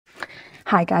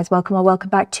Hi guys, welcome or welcome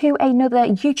back to another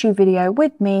YouTube video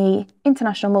with me,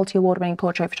 international multi-award winning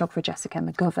portrait photographer Jessica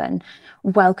McGovern.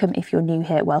 Welcome if you're new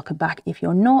here, welcome back if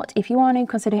you're not. If you are new,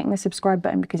 consider hitting the subscribe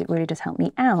button because it really does help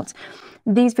me out.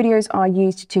 These videos are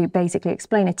used to basically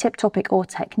explain a tip, topic or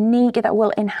technique that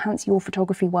will enhance your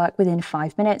photography work within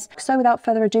 5 minutes. So without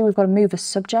further ado, we've got to move a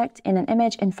subject in an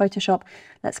image in Photoshop.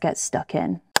 Let's get stuck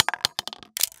in.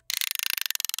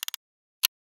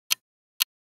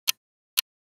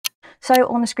 So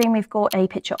on the screen, we've got a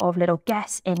picture of little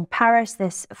Guess in Paris.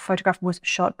 This photograph was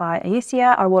shot by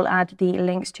Ayssia. I will add the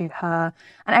links to her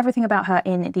and everything about her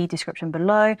in the description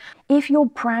below. If you're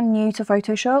brand new to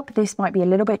Photoshop, this might be a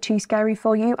little bit too scary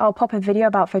for you. I'll pop a video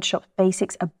about Photoshop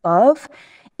basics above.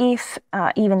 If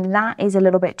even that is a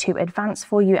little bit too advanced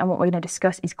for you and what we're going to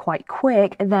discuss is quite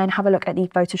quick, then have a look at the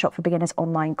Photoshop for Beginners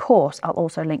online course. I'll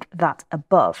also link that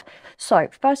above. So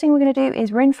first thing we're going to do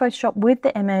is we're in Photoshop with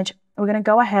the image. We're going to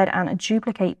go ahead and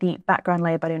duplicate the background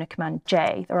layer by doing a Command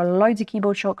J. There are loads of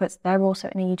keyboard shortcuts. They're also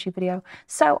in a YouTube video.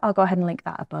 So I'll go ahead and link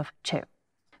that above too.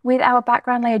 With our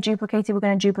background layer duplicated, we're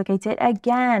going to duplicate it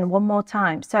again one more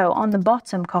time. So on the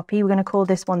bottom copy, we're going to call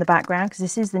this one the background because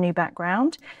this is the new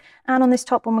background. And on this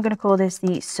top one, we're going to call this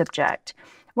the subject.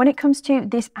 When it comes to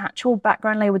this actual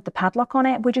background layer with the padlock on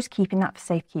it, we're just keeping that for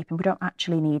safekeeping. We don't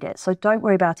actually need it. So don't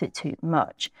worry about it too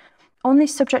much. On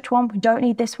this subject one, we don't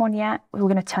need this one yet. We're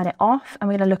going to turn it off and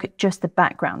we're going to look at just the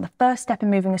background. The first step in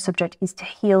moving a subject is to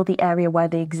heal the area where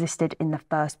they existed in the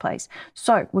first place.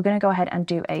 So we're going to go ahead and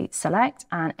do a select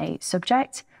and a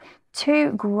subject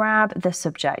to grab the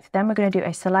subject. Then we're going to do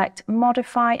a select,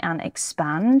 modify and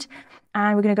expand.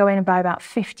 And we're going to go in by about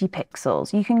 50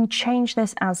 pixels. You can change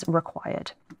this as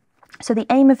required. So the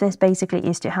aim of this basically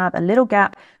is to have a little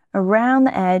gap around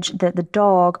the edge that the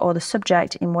dog or the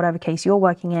subject, in whatever case you're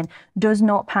working in, does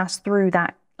not pass through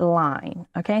that line.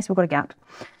 Okay, so we've got a gap.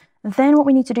 Then what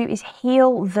we need to do is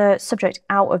heal the subject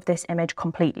out of this image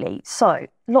completely. So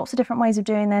lots of different ways of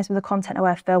doing this with the content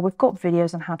aware fill. We've got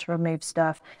videos on how to remove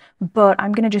stuff, but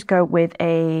I'm going to just go with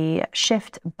a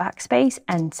shift backspace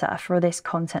enter for this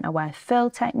content aware fill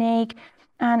technique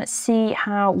and see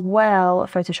how well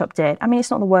Photoshop did. I mean, it's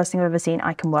not the worst thing I've ever seen.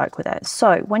 I can work with it.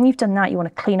 So when you've done that, you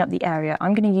want to clean up the area.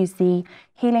 I'm going to use the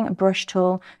healing brush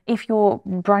tool. If you're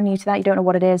brand new to that, you don't know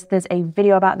what it is, there's a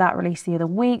video about that released the other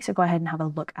week. So go ahead and have a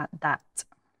look at that.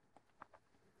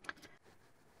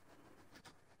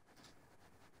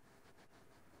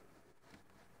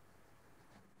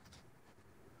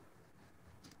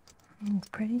 It's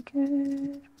pretty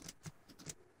good.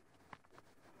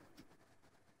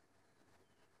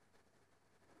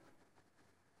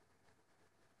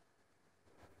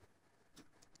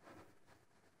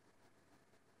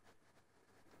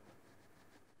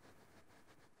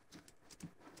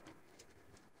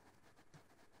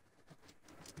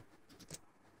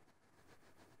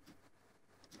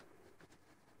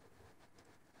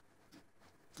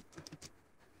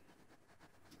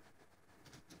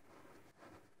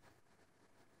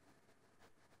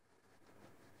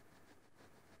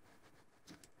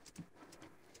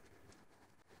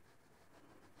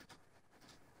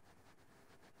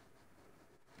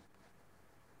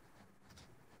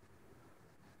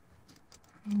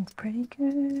 It's pretty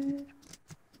good.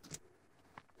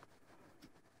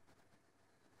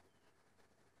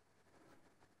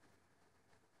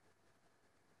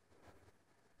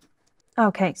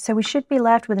 Okay, so we should be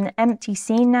left with an empty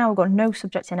scene now. We've got no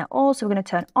subject in at all. So we're going to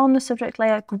turn on the subject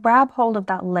layer, grab hold of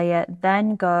that layer,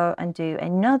 then go and do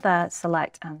another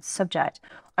select and subject.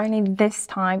 Only this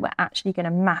time we're actually going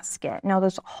to mask it. Now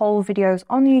there's whole videos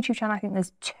on the YouTube channel. I think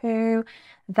there's 2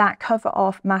 that cover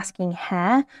off masking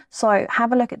hair. So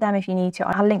have a look at them if you need to.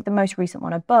 I'll link the most recent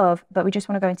one above, but we just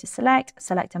want to go into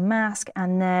select a mask,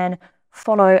 and then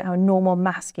follow our normal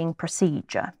masking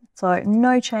procedure. So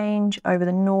no change over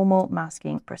the normal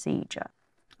masking procedure.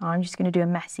 I'm just going to do a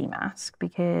messy mask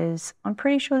because I'm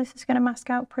pretty sure this is going to mask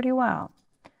out pretty well.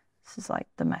 This is like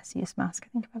the messiest mask I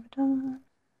think I've ever done.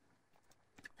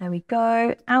 There we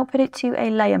go. Output it to a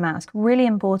layer mask, really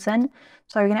important.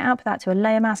 So we're going to output that to a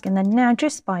layer mask, and then now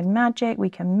just by magic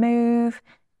we can move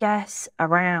Guess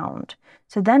around.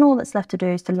 So then all that's left to do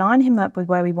is to line him up with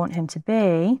where we want him to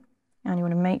be, and you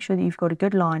want to make sure that you've got a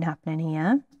good line happening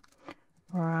here.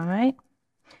 All right.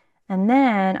 And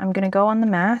then I'm going to go on the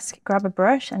mask, grab a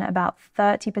brush, and at about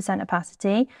 30%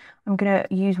 opacity, I'm going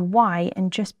to use white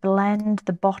and just blend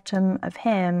the bottom of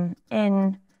him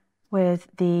in with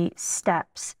the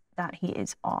steps that he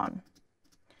is on.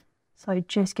 So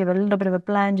just give a little bit of a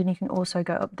blend, and you can also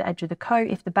go up the edge of the coat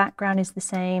if the background is the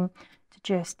same to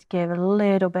just give a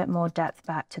little bit more depth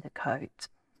back to the coat.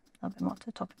 A little bit more to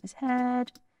the top of his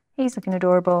head. He's looking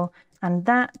adorable. And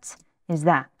that is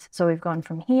that. So we've gone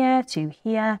from here to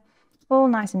here, all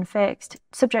nice and fixed.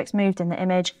 Subject's moved in the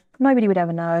image. Nobody would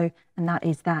ever know. And that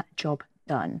is that job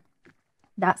done.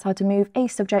 That's how to move a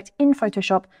subject in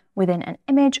Photoshop within an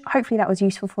image. Hopefully that was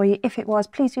useful for you. If it was,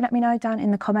 please do let me know down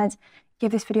in the comments.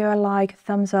 Give this video a like,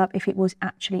 thumbs up if it was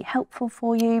actually helpful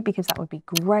for you, because that would be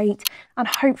great. And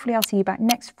hopefully I'll see you back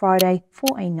next Friday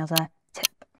for another